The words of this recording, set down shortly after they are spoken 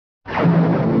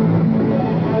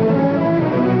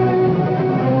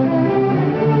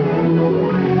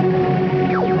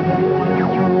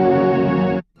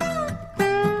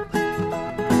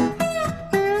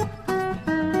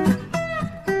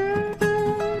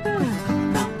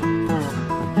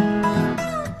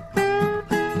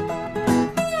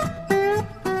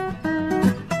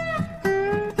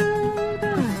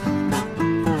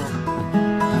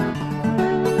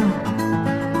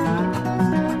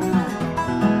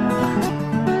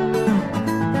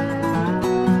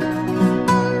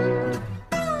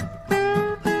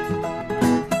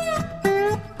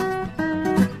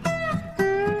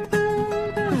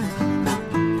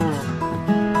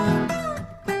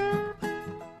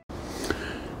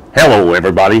Hello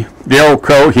everybody, Bill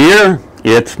Crow here.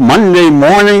 It's Monday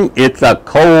morning. It's a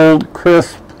cold,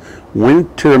 crisp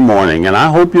winter morning, and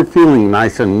I hope you're feeling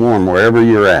nice and warm wherever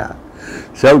you're at.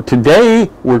 So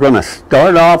today we're going to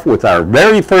start off with our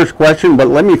very first question, but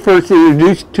let me first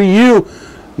introduce to you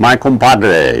my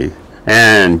compadre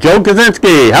and Joe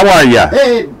Kaczynski. How are you?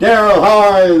 Hey Daryl,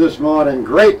 how are you this morning?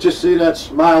 Great to see that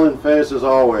smiling face as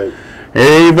always.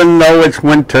 Even though it's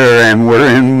winter and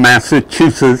we're in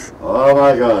Massachusetts. Oh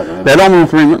my God. Man. That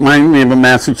almost reminds me of a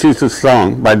Massachusetts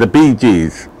song by the Bee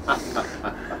Gees.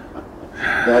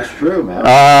 That's true, man.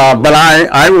 But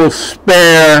I will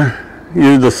spare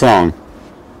you the song.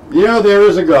 You know, there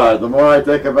is a God. The more I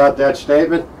think about that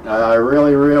statement, I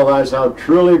really realize how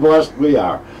truly blessed we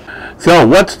are. So,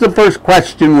 what's the first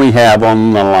question we have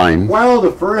on the line? Well,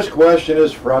 the first question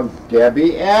is from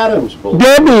Debbie Adams.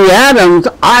 Debbie Adams,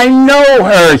 I know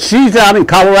her. She's out in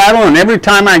Colorado, and every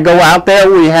time I go out there,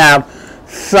 we have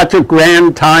such a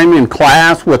grand time in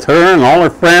class with her and all her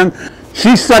friends.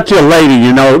 She's such a lady,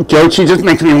 you know, Joe. She just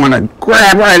makes me want to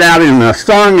grab right out in the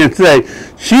song and say,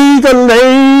 she's a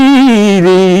lady.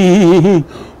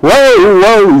 Whoa,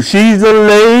 whoa, she's a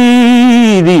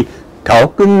lady.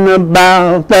 Talking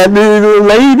about that little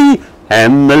lady,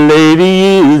 and the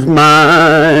lady is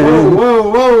mine. Whoa,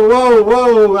 whoa, whoa, whoa,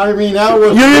 whoa. I mean, that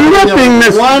was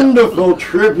a wonderful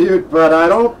tribute, but I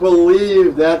don't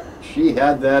believe that she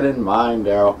had that in mind,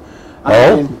 Daryl.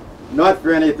 I mean, not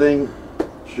for anything.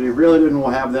 She really didn't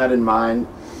have that in mind.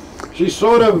 She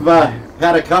sort of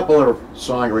had a couple of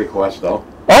song requests, though.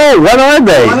 Oh, what are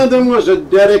they? One of them was a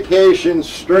dedication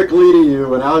strictly to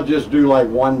you, and I'll just do like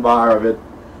one bar of it.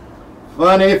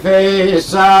 Funny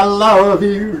face, I love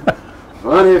you.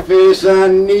 Funny face, I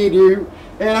need you.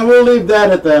 And I will leave that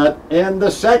at that. And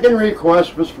the second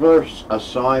request was for a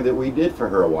song that we did for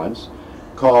her once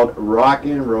called Rock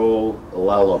and Roll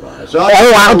Lullaby. So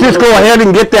I'll just go ahead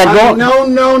and get that going.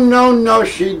 No.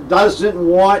 She doesn't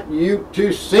want you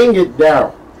to sing it,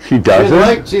 Daryl. She doesn't? She'd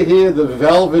like to hear the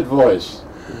velvet voice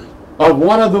of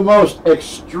one of the most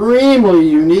extremely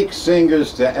unique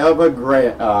singers to ever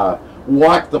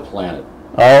walk the planet.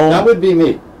 Oh. That would be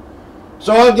me.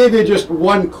 So I'll give you just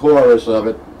one chorus of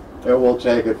it, and we'll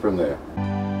take it from there.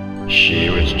 She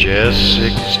was just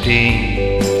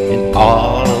 16 and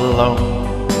all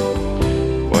alone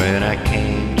when I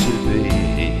came to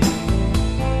be.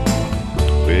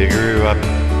 We grew up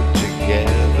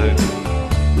together,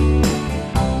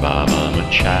 my mom and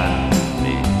child and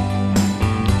me.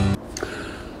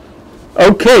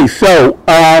 Okay, so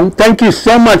thank you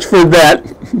so much for that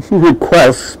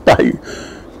request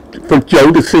for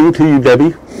Joe to sing to you,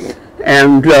 Debbie,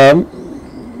 and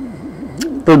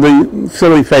for the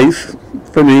silly face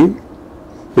for me,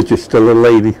 but you're still a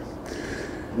lady.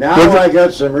 Now I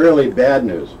got some really bad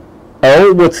news.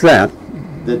 Oh, what's that?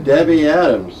 The Debbie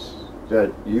Adams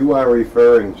that you are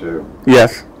referring to,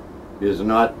 yes, is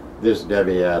not this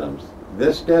Debbie Adams.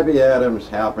 This Debbie Adams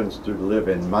happens to live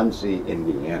in Muncie,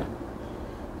 Indiana.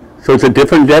 So it's a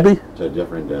different Debbie? It's a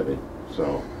different Debbie.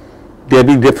 So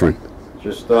Debbie different.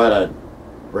 Just thought I'd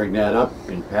bring that up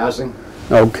in passing.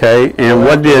 Okay, and so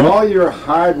what did... all your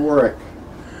hard work.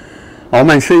 All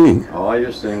my singing. All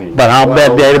your singing. But I'll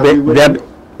bet Debbie...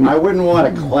 I wouldn't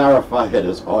want to clarify it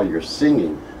as all your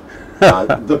singing.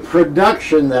 The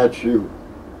production that you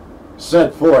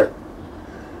set forth,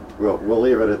 we'll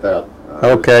leave it at that.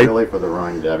 Okay. Really for the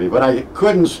wrong Debbie, but I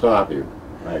couldn't stop you.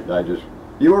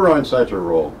 You were on such a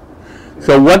roll.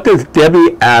 So what does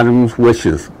Debbie Adams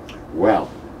wishes? Well,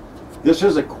 this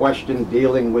is a question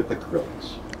dealing with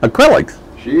acrylics. Acrylics?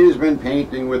 She's been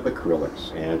painting with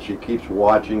acrylics, and she keeps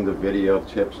watching the video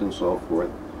tips and so forth.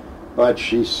 But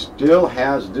she still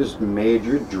has this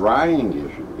major drying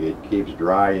issue. It keeps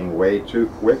drying way too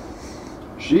quick.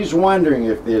 She's wondering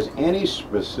if there's any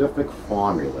specific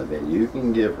formula that you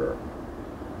can give her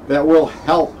that will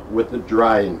help with the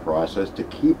drying process to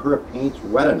keep her paints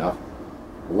wet enough,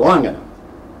 long enough.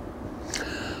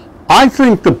 I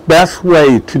think the best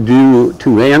way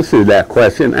to answer that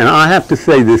question, and I have to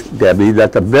say this, Debbie,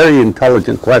 that's a very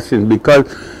intelligent question,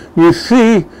 because you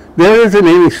see, there isn't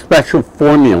any special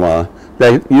formula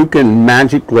that you can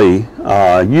magically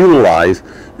utilize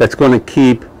that's going to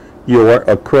keep your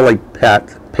acrylic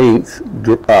paints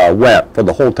wet for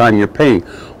the whole time you're painting.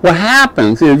 What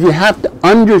happens is you have to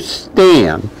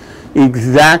understand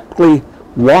exactly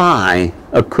why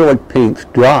acrylic paints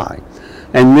dry,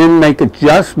 and then make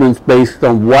adjustments based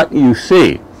on what you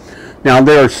see. Now,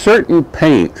 there are certain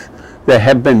paints that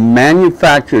have been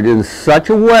manufactured in such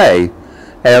a way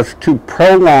as to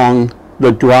prolong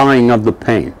the drying of the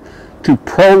paint,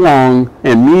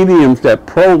 and mediums that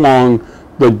prolong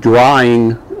the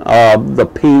drying of the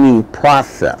painting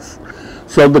process.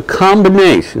 So the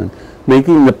combination,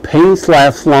 making the paints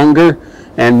last longer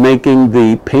and making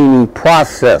the painting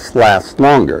process last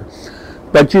longer.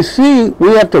 But you see,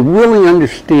 we have to really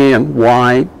understand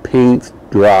why paints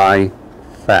dry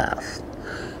fast.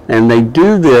 And they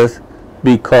do this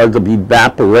because of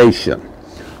evaporation.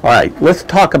 All right, let's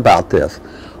talk about this.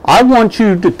 I want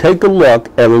you to take a look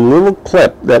at a little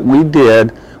clip that we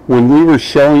did when we were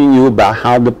showing you about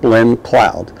how to blend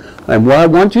clouds. And what I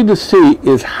want you to see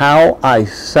is how I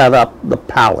set up the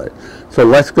palette. So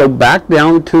let's go back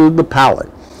down to the palette.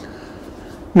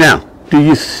 Now, do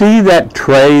you see that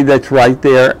tray that's right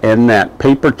there and that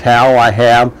paper towel I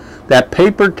have? That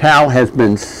paper towel has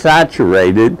been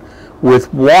saturated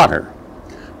with water,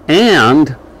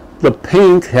 and the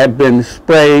paint had been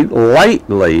sprayed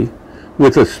lightly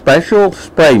with a special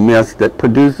spray mist that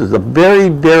produces a very,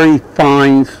 very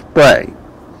fine spray,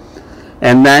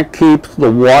 and that keeps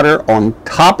the water on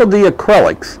top of the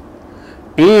acrylics,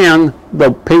 and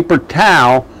the paper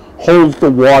towel holds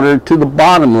the water to the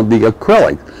bottom of the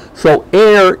acrylic. So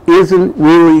air isn't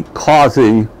really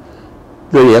causing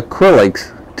the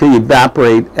acrylics to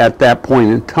evaporate at that point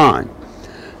in time.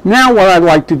 Now what I'd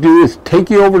like to do is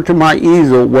take you over to my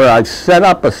easel, where I've set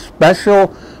up a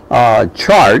special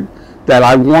chart that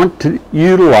I want to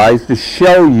utilize to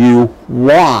show you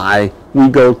why we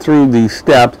go through these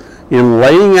steps in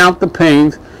laying out the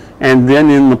paints and then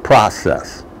in the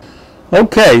process.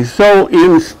 Okay, so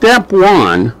in step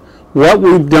 1, what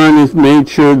we've done is made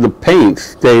sure the paints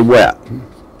stay wet.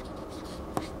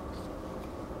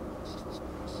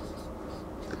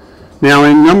 Now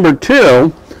in number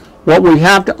 2, what we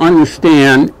have to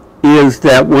understand is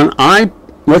that when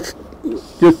let's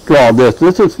just draw this.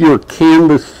 This is your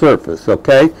canvas surface,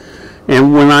 okay?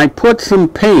 And when I put some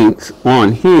paints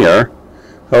on here,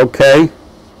 okay,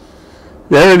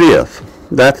 there it is.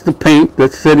 That's the paint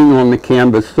that's sitting on the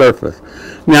canvas surface.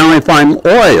 Now if I'm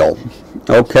oil,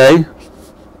 okay,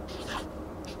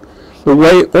 the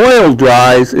way oil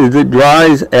dries is it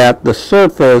dries at the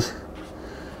surface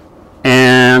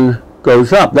and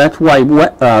goes up. That's why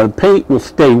paint will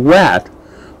stay wet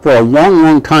for a long,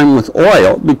 long time with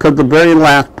oil, because the very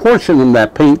last portion of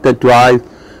that paint that dries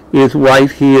is right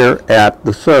here at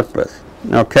the surface.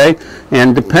 Okay,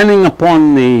 and depending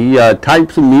upon the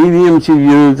types of mediums you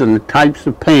use and the types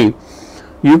of paint,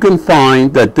 you can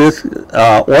find that this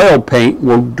oil paint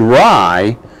will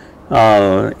dry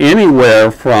anywhere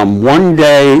from 1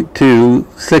 day to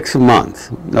 6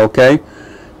 months. Okay,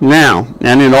 now,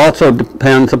 and it also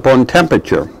depends upon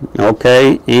temperature,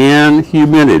 okay, and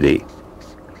humidity.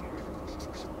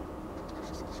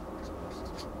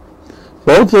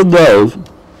 Both of those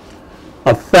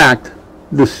affect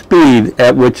the speed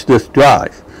at which this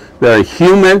dries. Very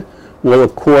humid will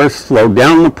of course slow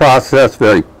down the process.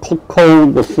 Very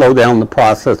cold will slow down the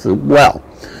process as well.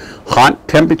 Hot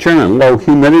temperature and low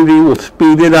humidity will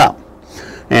speed it up.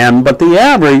 But the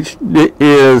average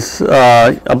is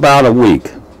about a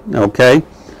week. Okay,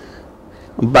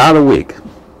 about a week.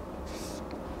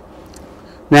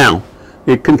 Now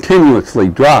it continuously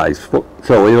dries,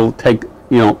 so it'll take,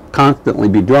 constantly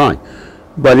be drying.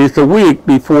 But it's a week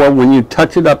before, when you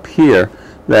touch it up here,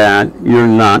 that you're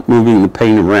not moving the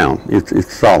paint around.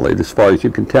 It's solid as far as you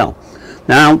can tell.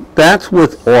 Now that's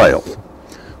with oils.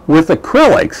 With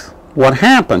acrylics, what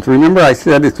happens? Remember I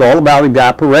said it's all about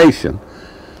evaporation.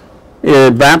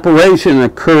 Evaporation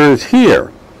occurs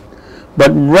here.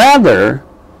 But rather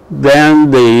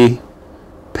than the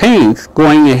paints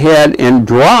going ahead and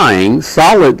drying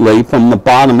solidly from the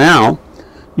bottom out,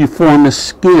 you form a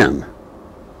skin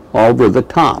over the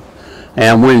top.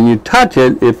 And when you touch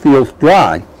it, it feels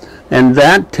dry. And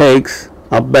that takes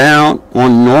about,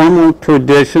 on normal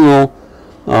traditional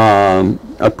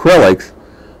acrylics,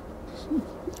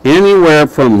 anywhere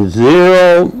from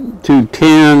 0 to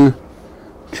 10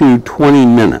 to 20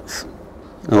 minutes.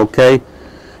 Okay?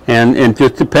 And it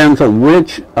just depends on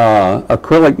which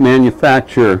acrylic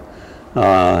manufacturer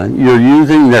you're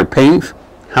using their paints,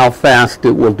 how fast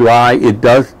it will dry. It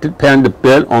does depend a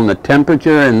bit on the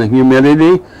temperature and the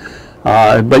humidity,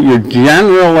 but you're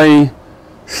generally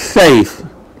safe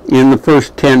in the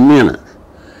first 10 minutes.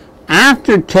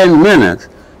 After 10 minutes,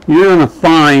 you're going to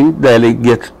find that it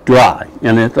gets dry,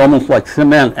 and it's almost like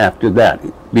cement after that,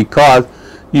 because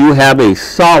you have a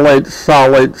solid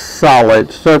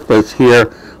surface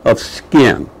here of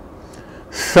skin.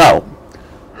 So,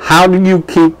 how do you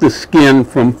keep the skin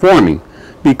from forming?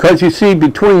 Because you see,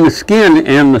 between the skin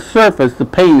and the surface, the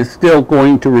paint is still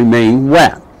going to remain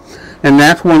wet. And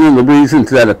that's one of the reasons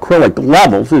that acrylic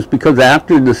levels, is because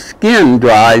after the skin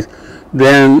dries,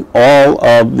 then all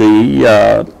of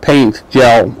the paints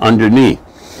gel underneath.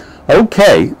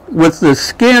 Okay, with the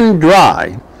skin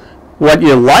dry, what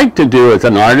you like to do as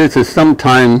an artist is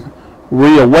sometimes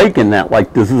reawaken that,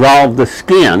 like dissolve the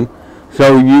skin,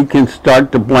 so you can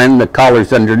start to blend the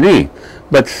colors underneath.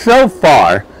 But so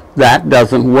far, that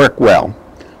doesn't work well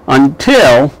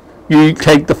until you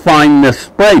take the fine mist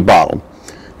spray bottle.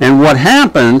 And what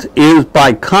happens is,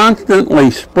 by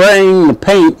constantly spraying the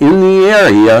paint in the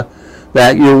area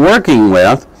that you're working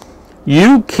with,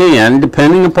 you can,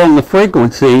 depending upon the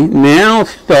frequency, now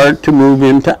start to move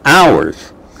into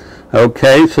hours.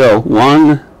 Okay, so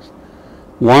 1,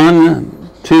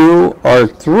 2, or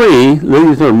 3,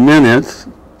 these are minutes,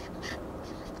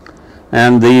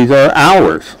 and these are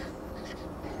hours.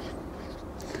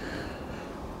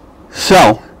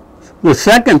 So, the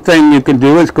second thing you can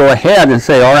do is go ahead and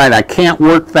say, all right, I can't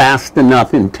work fast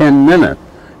enough in 10 minutes.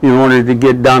 In order to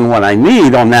get done what I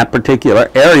need on that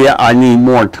particular area, I need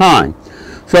more time.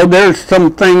 So there's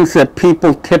some things that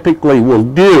people typically will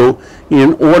do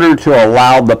in order to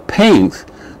allow the paints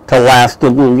to last a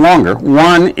little longer.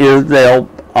 One is they'll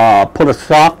put a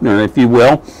softener, if you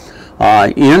will,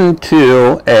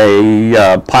 into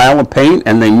a pile of paint,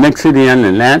 and they mix it in,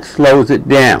 and that slows it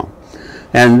down.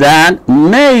 And that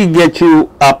may get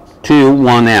you up to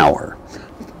 1 hour.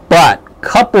 But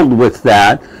coupled with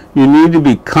that, you need to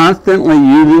be constantly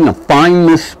using a fine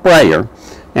mist sprayer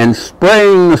and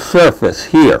spraying the surface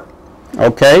here.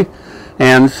 Okay?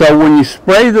 And so when you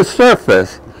spray the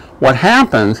surface, what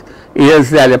happens is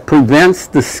that it prevents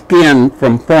the skin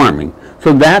from forming.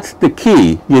 So that's the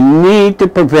key. You need to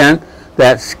prevent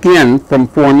that skin from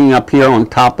forming up here on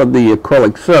top of the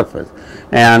acrylic surface.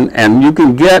 And you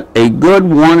can get a good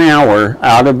 1 hour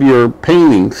out of your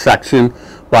painting section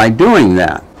by doing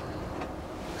that.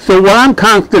 So what I'm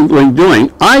constantly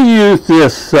doing, I use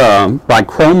this by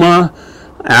Chroma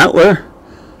Atler,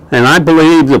 and I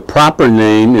believe the proper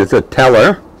name is a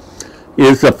Teller,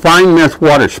 is a fine mist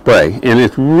water spray, and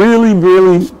it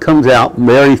really comes out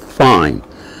very fine.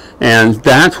 And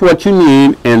that's what you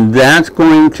need, and that's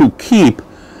going to keep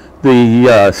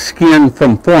the skin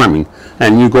from forming.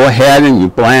 And you go ahead and you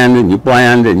blend and you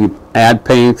blend and you add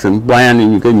paints and blend,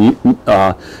 and you can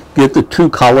get the two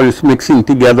colors mixing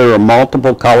together or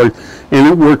multiple colors, and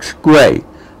it works great.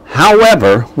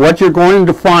 However, what you're going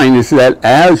to find is that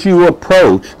as you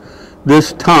approach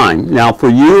this time, now for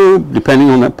you,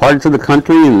 depending on the parts of the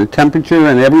country and the temperature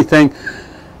and everything,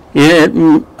 it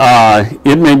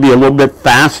may be a little bit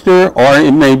faster, or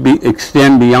it may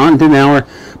extend beyond an hour.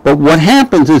 But what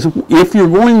happens is, if you're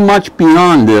going much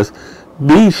beyond this,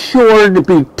 be sure to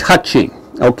be touching,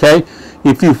 okay?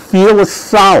 If you feel a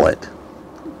solid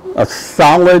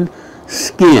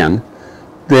skin,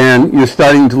 then you're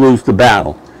starting to lose the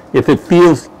battle. If it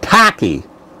feels tacky,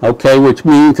 okay, which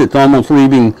means it's almost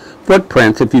leaving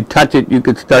footprints, if you touch it, you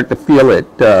could start to feel it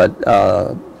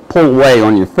pull away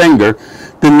on your finger,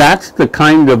 then that's the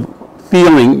kind of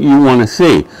feeling you want to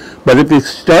see. But if it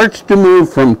starts to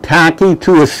move from tacky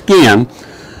to a skin,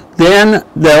 then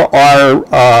there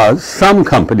are some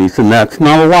companies, and that's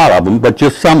not a lot of them, but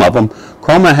just some of them.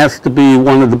 Chroma has to be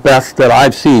one of the best that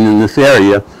I've seen in this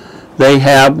area. They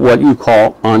have what you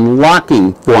call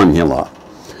unlocking formula.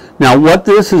 Now what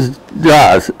this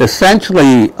does,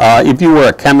 essentially, if you were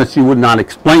a chemist, you would not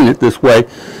explain it this way,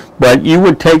 but you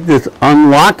would take this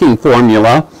unlocking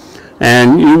formula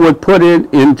and you would put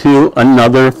it into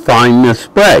another fine mist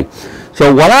spray.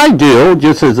 So what I do,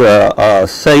 just as a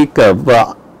sake of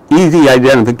easy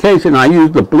identification, I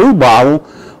use the blue bottle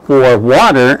for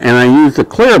water, and I use the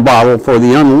clear bottle for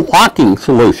the unlocking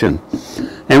solution.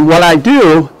 And what I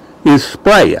do is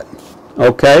spray it,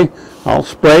 okay? I'll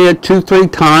spray it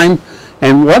 2-3 times,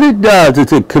 and what it does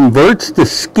is it converts the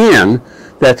skin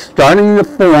that's starting to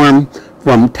form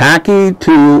from tacky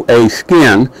to a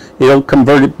skin. It'll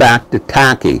convert it back to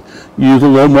tacky. Use a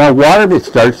little more water, if it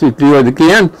starts to do it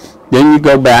again, then you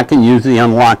go back and use the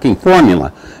unlocking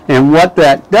formula. And what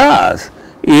that does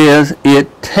is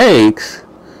it takes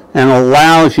and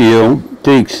allows you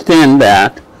to extend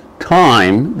that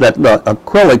time that the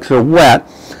acrylics are wet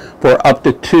for up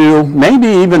to 2, maybe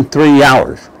even 3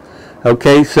 hours.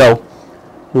 Okay, so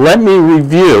let me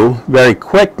review very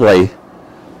quickly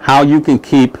how you can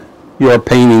keep your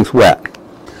paintings wet.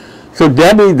 So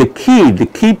Debbie, the key to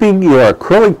keeping your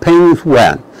acrylic paintings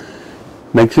wet,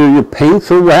 make sure your paints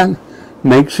are wet,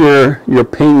 make sure your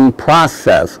painting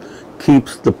process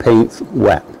keeps the paints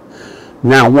wet.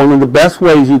 Now, one of the best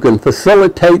ways you can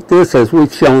facilitate this, as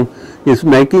we've shown, is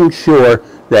making sure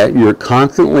that you're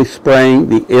constantly spraying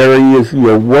the areas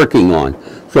you're working on.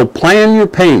 So plan your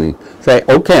painting. Say,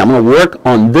 okay, I'm going to work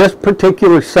on this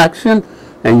particular section,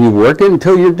 and you work it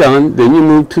until you're done, then you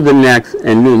move to the next,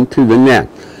 and then to the next.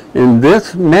 In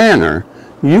this manner,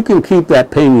 you can keep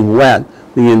that painting wet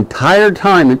the entire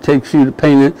time it takes you to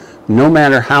paint it, no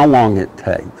matter how long it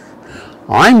takes.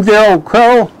 I'm Darryl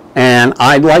Crow, and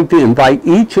I'd like to invite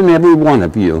each and every one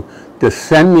of you to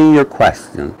send me your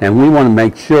question, and we want to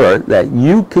make sure that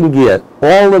you can get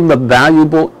all of the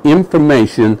valuable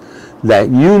information that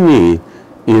you need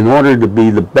in order to be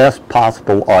the best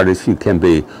possible artist you can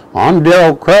be. I'm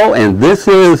Darryl Crow, and this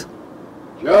is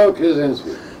Joe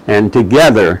Kaczynski. And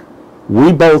together,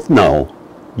 we both know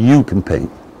you can paint.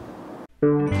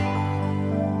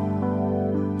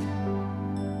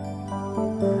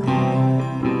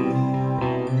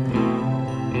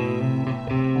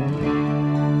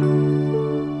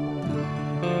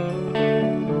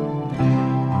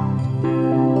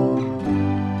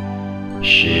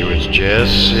 She was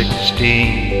just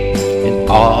 16 and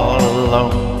all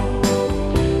alone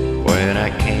when I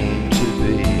came to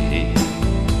be.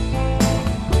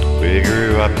 We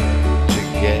grew up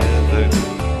together,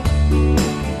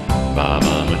 my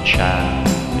mom and child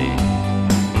and me.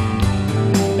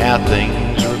 Now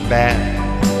things were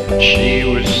bad, she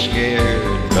was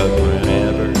scared, but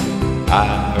whenever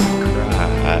I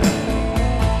cried,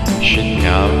 she'd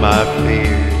calm my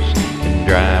fears and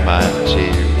dry my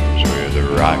tears with a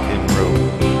rock and roll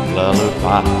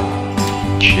lullaby.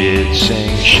 She'd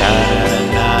sing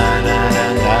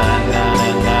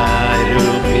sha-na-na-na-na-na-na-na-na,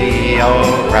 it'll be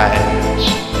alright.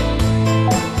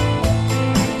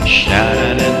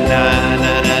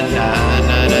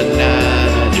 Sha-na-na-na-na-na-na-na-na,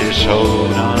 just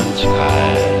hold on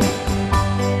tight.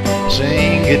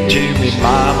 Sing it to me,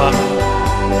 mama,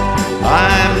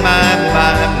 my mama.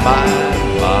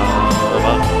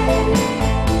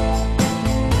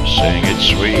 Sing it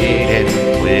sweet and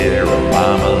clear, oh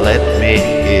mama, let me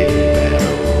hear that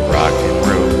rock and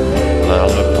roll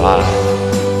lullaby.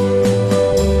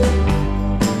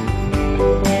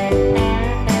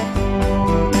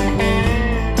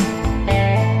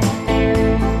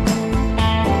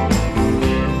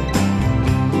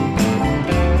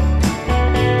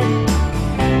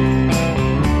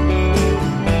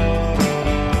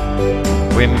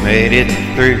 We made it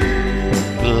through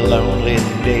the lonely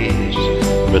days,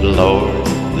 but Lord,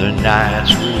 the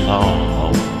nights were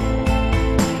long,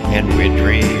 and we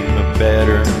dream of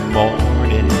better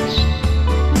mornings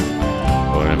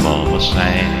when Mama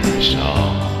sang the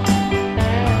song.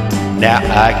 Now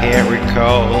I can't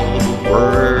recall the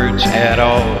words at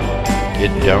all,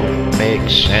 it don't make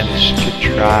sense to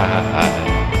try,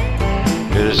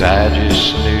 'cause I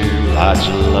just knew lots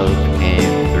of love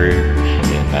came through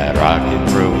in that rock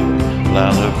and roll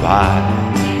lullaby.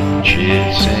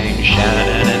 She'd sing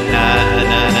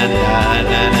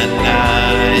sha-na-na-na-na-na-na-na-na,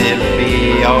 it'll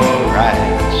be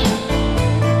alright.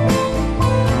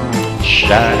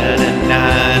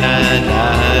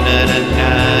 Sha-na-na-na-na-na-na-na,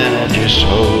 just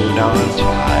hold on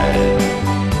tight.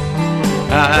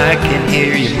 I can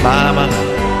hear you, mama,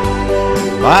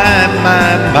 my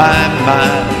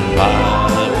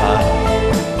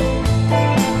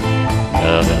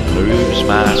nothing moves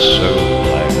my soul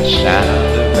like the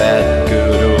sound of that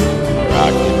good old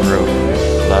rock and roll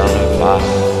lullaby.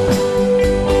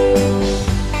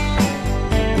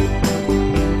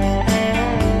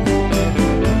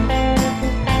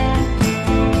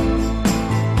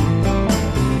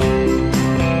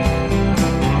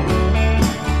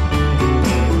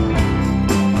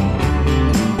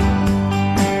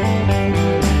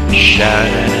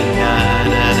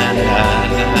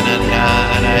 Sha-na-na-na-na-na-na-na,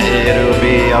 it'll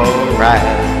be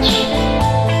alright.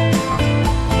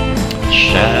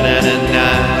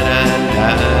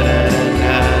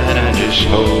 Sha-na-na-na-na-na-na-na, just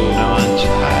hold on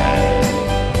tight.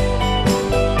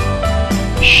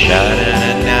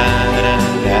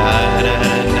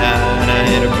 Sha-na-na-na-na-na-na,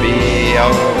 it'll be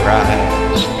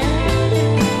alright.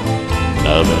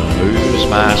 Nothing moves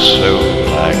my soul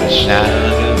like the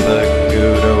sound of a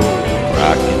good old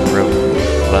rock and roll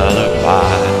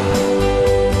lullaby.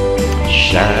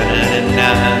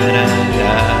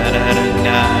 Sha-na-na-na-na-na.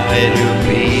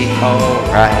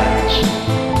 alright.